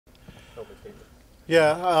opening statement.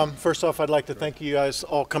 Yeah, first off, I'd like to thank you guys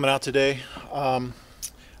all coming out today.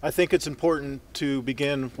 I think it's important to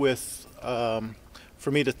begin with,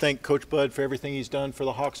 for me to thank Coach Bud for everything he's done for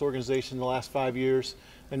the Hawks organization in the last 5 years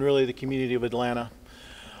and really the community of Atlanta.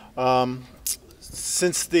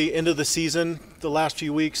 Since the end of the season, the last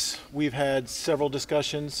few weeks, we've had several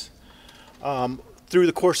discussions. Through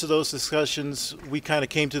the course of those discussions, we kind of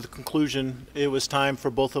came to the conclusion it was time for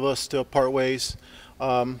both of us to part ways.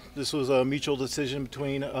 This was a mutual decision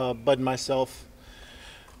between Bud and myself.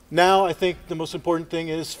 Now I think the most important thing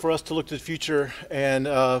is for us to look to the future and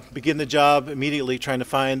begin the job immediately trying to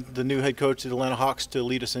find the new head coach of the Atlanta Hawks to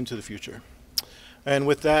lead us into the future. And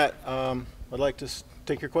with that, I'd like to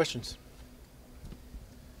take your questions.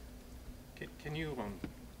 Can you,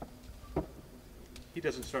 he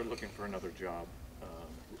doesn't start looking for another job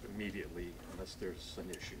immediately unless there's an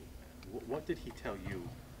issue. What did he tell you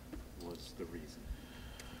was the reason?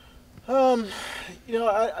 You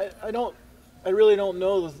know, I really don't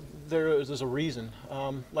know that there's a reason.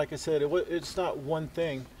 Like I said, it's not one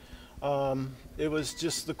thing. It was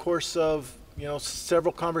just the course of, you know,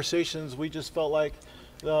 several conversations. We just felt like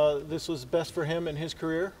this was best for him and his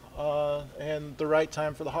career and the right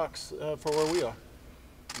time for the Hawks for where we are.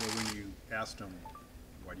 Well, when you asked him,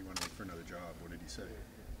 why do you want to look for another job, what did he say?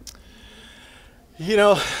 You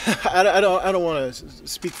know, I don't want to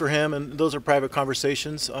speak for him, and those are private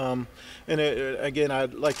conversations. Again,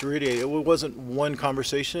 I'd like to reiterate, it wasn't one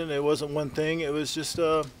conversation, it wasn't one thing. It was just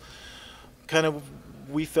kind of,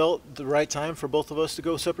 we felt the right time for both of us to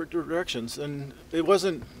go separate directions, and it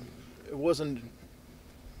wasn't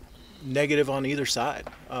negative on either side.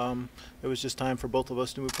 It was just time for both of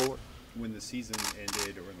us to move forward. When the season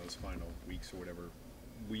ended, or in those final weeks or whatever,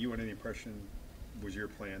 were you under the impression, was your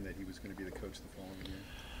plan that he was going to be the coach the following year?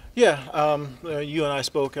 Yeah, you and I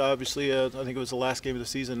spoke, obviously, I think it was the last game of the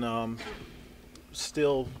season.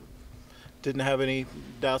 Still didn't have any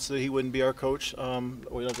doubts that he wouldn't be our coach.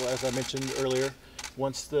 As I mentioned earlier,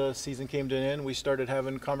 once the season came to an end, we started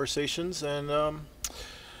having conversations, and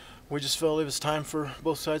we just felt it was time for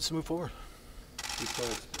both sides to move forward. He still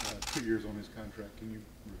has 2 years on his contract. Can you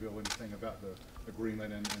reveal anything about the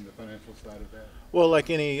agreement and the financial side of that? Well, like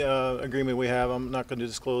any agreement we have, I'm not going to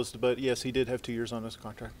disclose, but yes, he did have 2 years on his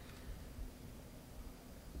contract.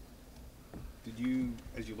 Did you,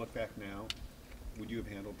 as you look back now, would you have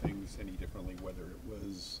handled things any differently, whether it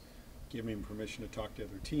was giving him permission to talk to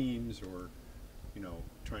other teams or, you know,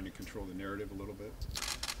 trying to control the narrative a little bit?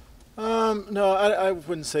 No, I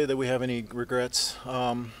wouldn't say that we have any regrets.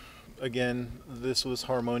 Again, this was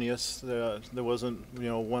harmonious. There wasn't, you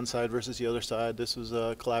know, one side versus the other side. This was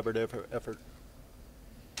a collaborative effort.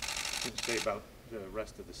 Can you say about the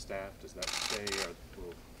rest of the staff? Does that stay, or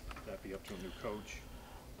will that be up to a new coach?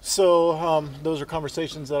 So those are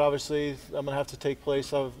conversations that obviously I'm going to have to take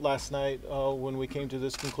place last night when we came to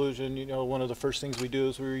this conclusion. You know, one of the first things we do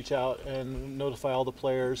is we reach out and notify all the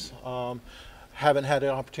players. Haven't had an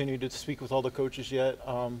opportunity to speak with all the coaches yet.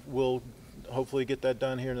 We'll hopefully get that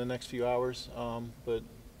done here in the next few hours. But,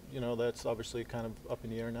 you know, that's obviously kind of up in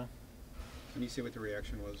the air now. Can you say what the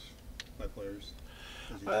reaction was by players?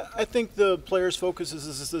 I think the players' focus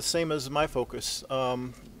is the same as my focus.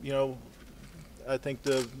 You know, I think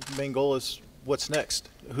the main goal is what's next.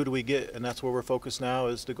 Who do we get? And that's where we're focused now,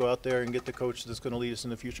 is to go out there and get the coach that's going to lead us in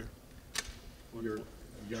the future. What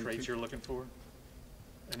traits you're looking for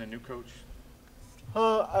in a new coach?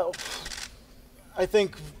 I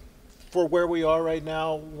think for where we are right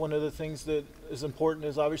now, one of the things that is important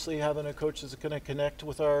is obviously having a coach that's going to connect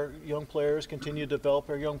with our young players, continue to develop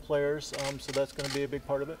our young players. So that's going to be a big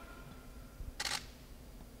part of it.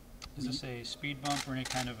 Is this a speed bump or any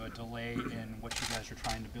kind of a delay in what you guys are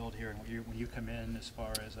trying to build here? And when you come in, as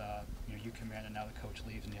far as you know, you come in and now the coach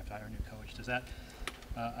leaves and you have to hire a new coach. Does that?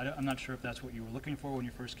 I'm not sure if that's what you were looking for when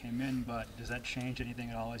you first came in, but does that change anything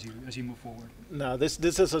at all as you move forward? No, this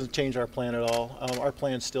doesn't change our plan at all. Our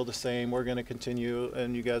plan's still the same. We're going to continue,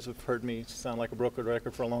 and you guys have heard me sound like a broken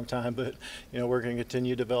record for a long time, but you know, we're going to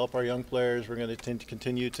continue to develop our young players. We're going to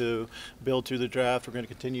continue to build through the draft. We're going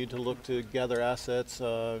to continue to look to gather assets,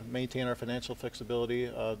 maintain our financial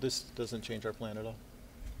flexibility. This doesn't change our plan at all.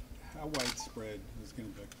 How widespread, this is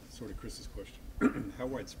getting back to sort of Chris's question, how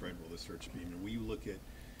widespread will the search be? I mean, will you look at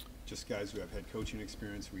just guys who have head coaching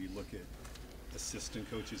experience? Will you look at assistant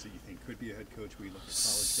coaches that you think could be a head coach? Will you look at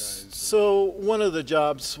college guys? So one of the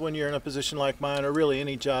jobs when you're in a position like mine, or really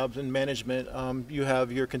any jobs in management, you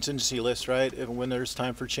have your contingency list, right? When there's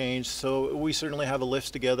time for change. So we certainly have a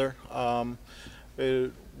list together. We're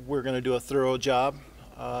going to do a thorough job,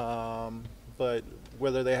 but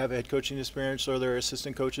whether they have head coaching experience or they're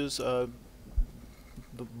assistant coaches,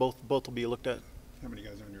 both will be looked at. How many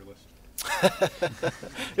guys are on your list?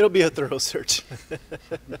 It'll be a thorough search.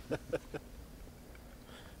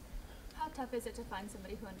 How tough is it to find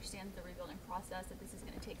somebody who understands the rebuilding process, that this is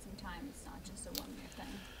going to take some time, it's not just a one-year thing?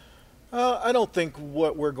 I don't think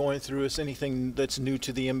what we're going through is anything that's new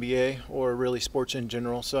to the NBA or really sports in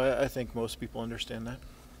general, so I think most people understand that.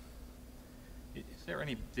 Is there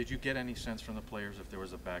any, did you get any sense from the players if there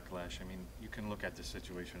was a backlash? I mean, you can look at the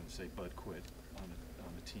situation and say Bud quit on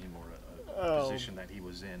a team or a position that he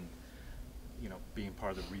was in, you know, being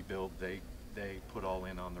part of the rebuild. They put all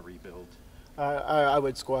in on the rebuild. I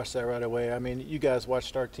would squash that right away. I mean, you guys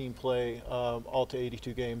watched our team play all to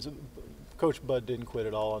 82 games. Coach Bud didn't quit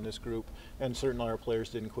at all on this group, and certainly our players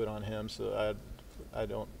didn't quit on him, so I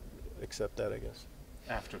don't accept that, I guess.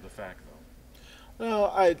 After the fact, though.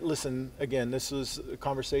 No, listen, again, this was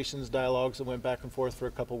conversations, dialogues that went back and forth for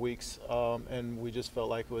a couple weeks, and we just felt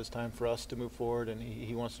like it was time for us to move forward, and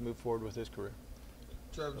he wants to move forward with his career.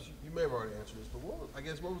 Travis, you may have already answered this, but what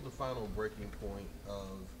was the final breaking point of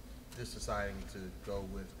just deciding to go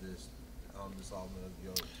with this dissolvement of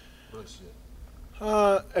your relationship?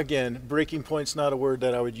 Again, breaking point's not a word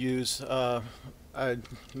that I would use. I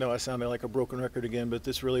know I sounded like a broken record again, but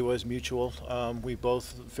this really was mutual. We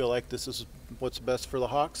both feel like this is what's best for the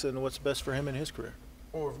Hawks and what's best for him in his career.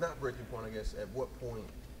 Or if not breaking point, I guess, at what point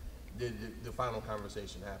did the final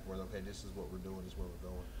conversation happen where, okay, this is what we're doing, this is where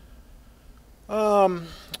we're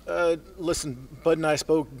going? Listen, Bud and I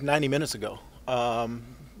spoke 90 minutes ago.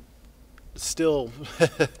 Still,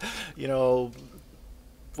 you know,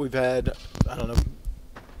 we've had, I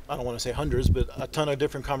don't want to say hundreds, but a ton of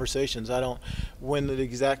different conversations. When the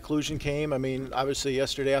exact conclusion came, I mean, obviously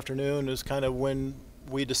yesterday afternoon is kind of when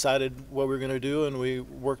we decided what we were going to do, and we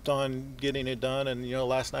worked on getting it done. And, you know,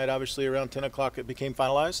 last night, obviously around 10 o'clock, it became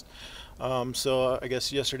finalized. So I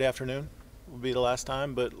guess yesterday afternoon will be the last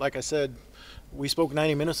time. But like I said, we spoke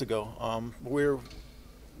 90 minutes ago.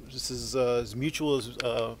 This is as mutual as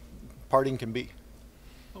parting can be.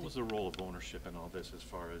 What was the role of ownership in all this as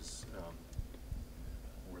far as,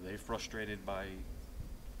 were they frustrated by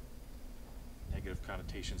negative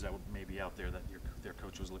connotations that were maybe out there that their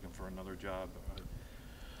coach was looking for another job?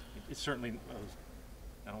 It certainly,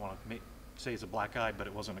 I don't want to say it's a black eye, but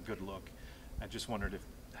it wasn't a good look. I just wondered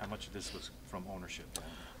how much of this was from ownership.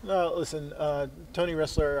 No, listen, Tony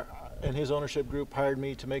Ressler and his ownership group hired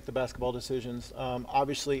me to make the basketball decisions.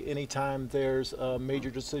 Obviously, anytime there's a major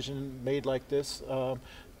decision made like this,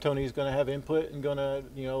 Tony's going to have input and going to,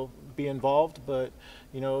 you know, be involved. But,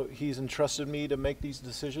 you know, he's entrusted me to make these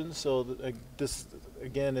decisions. So this,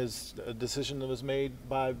 again, is a decision that was made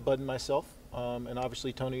by Bud and myself. And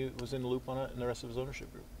obviously, Tony was in the loop on it, and the rest of his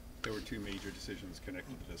ownership group. There were two major decisions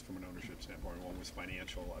connected to this from an ownership standpoint. One was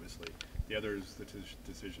financial, obviously. The other is the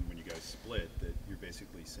decision when you guys split that you're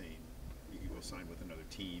basically saying you will sign with another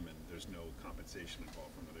team and there's no compensation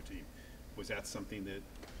involved from another team. Was that something that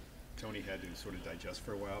Tony had to sort of digest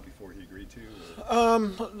for a while before he agreed to?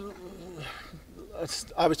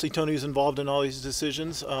 Obviously, Tony's involved in all these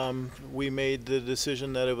decisions. We made the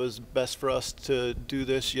decision that it was best for us to do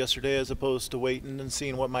this yesterday as opposed to waiting and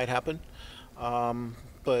seeing what might happen.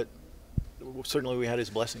 But certainly we had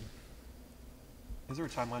his blessing. Is there a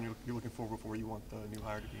timeline you're looking for before you want the new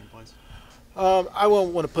hire to be in place? I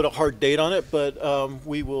won't want to put a hard date on it, but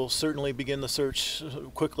we will certainly begin the search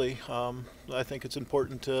quickly. I think it's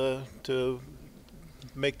important to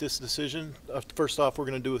make this decision. First off, we're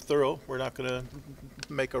going to do a thorough. We're not going to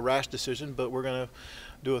make a rash decision, but we're going to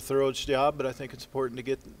do a thorough job. But I think it's important to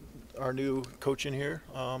get our new coach in here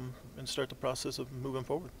and start the process of moving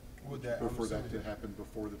forward. Would that, for that to happen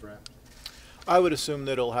before the draft? I would assume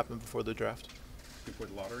that it'll happen before the draft. Before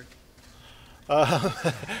the lottery?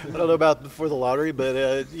 I don't know about before the lottery,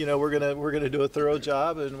 but you know, we're gonna do a thorough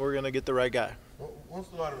job, and we're gonna get the right guy. Once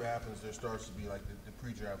the lottery happens, there starts to be like the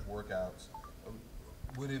pre-draft workouts.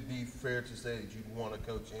 Would it be fair to say that you'd want a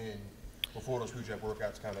coach in before those pre-draft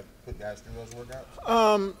workouts, kind of put guys through those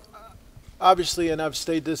workouts? Obviously, and I've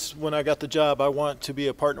stated this when I got the job, I want to be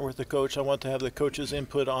a partner with the coach. I want to have the coach's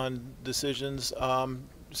input on decisions.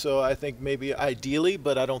 So I think maybe ideally,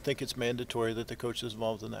 but I don't think it's mandatory that the coach is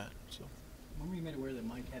involved in that. So. When were you made aware that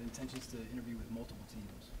Mike had intentions to interview with multiple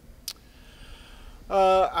teams?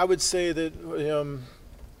 I would say that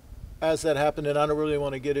as that happened, and I don't really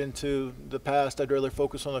want to get into the past, I'd rather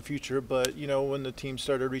focus on the future, but you know, when the team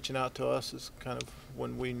started reaching out to us is kind of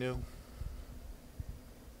when we knew.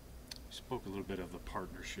 You spoke a little bit of the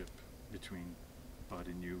partnership between Bud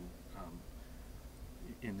and you.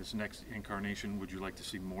 In this next incarnation, would you like to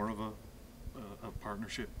see more of a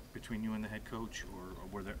partnership between you and the head coach, or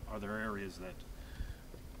are there areas that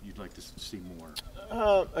you'd like to see more?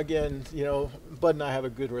 Again, you know, Bud and I have a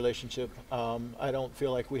good relationship. I don't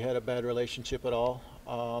feel like we had a bad relationship at all.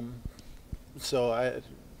 So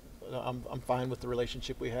I'm fine with the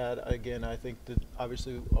relationship we had. Again, I think that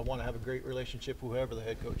obviously I want to have a great relationship, whoever the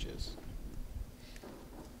head coach is.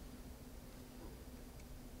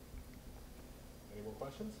 Any more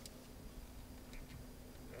questions?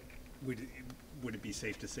 Would it be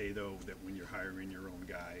safe to say, though, that when you're hiring your own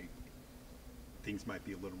guy, things might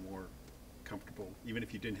be a little more comfortable, even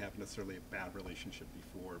if you didn't have necessarily a bad relationship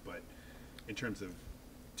before, but in terms of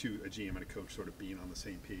a GM and a coach sort of being on the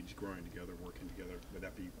same page, growing together, working together, would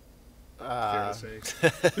that be fair to say?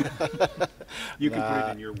 You can put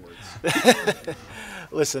it in your words.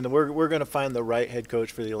 Listen, we're going to find the right head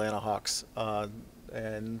coach for the Atlanta Hawks.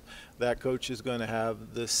 And that coach is going to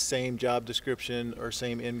have the same job description or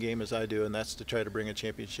same end game as I do, and that's to try to bring a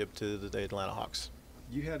championship to the Atlanta Hawks.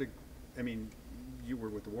 You had you were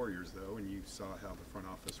with the Warriors, though, and you saw how the front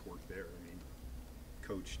office worked there. I mean,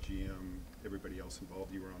 coach, GM, everybody else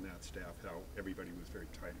involved, you were on that staff, how everybody was very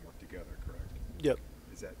tight and worked together, correct? Yep.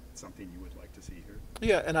 Is that something you would like to see here?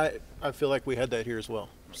 Yeah, and I feel like we had that here as well.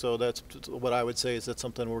 So that's what I would say is that's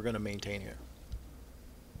something we're going to maintain here.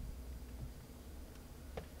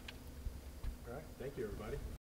 All right, thank you, everybody.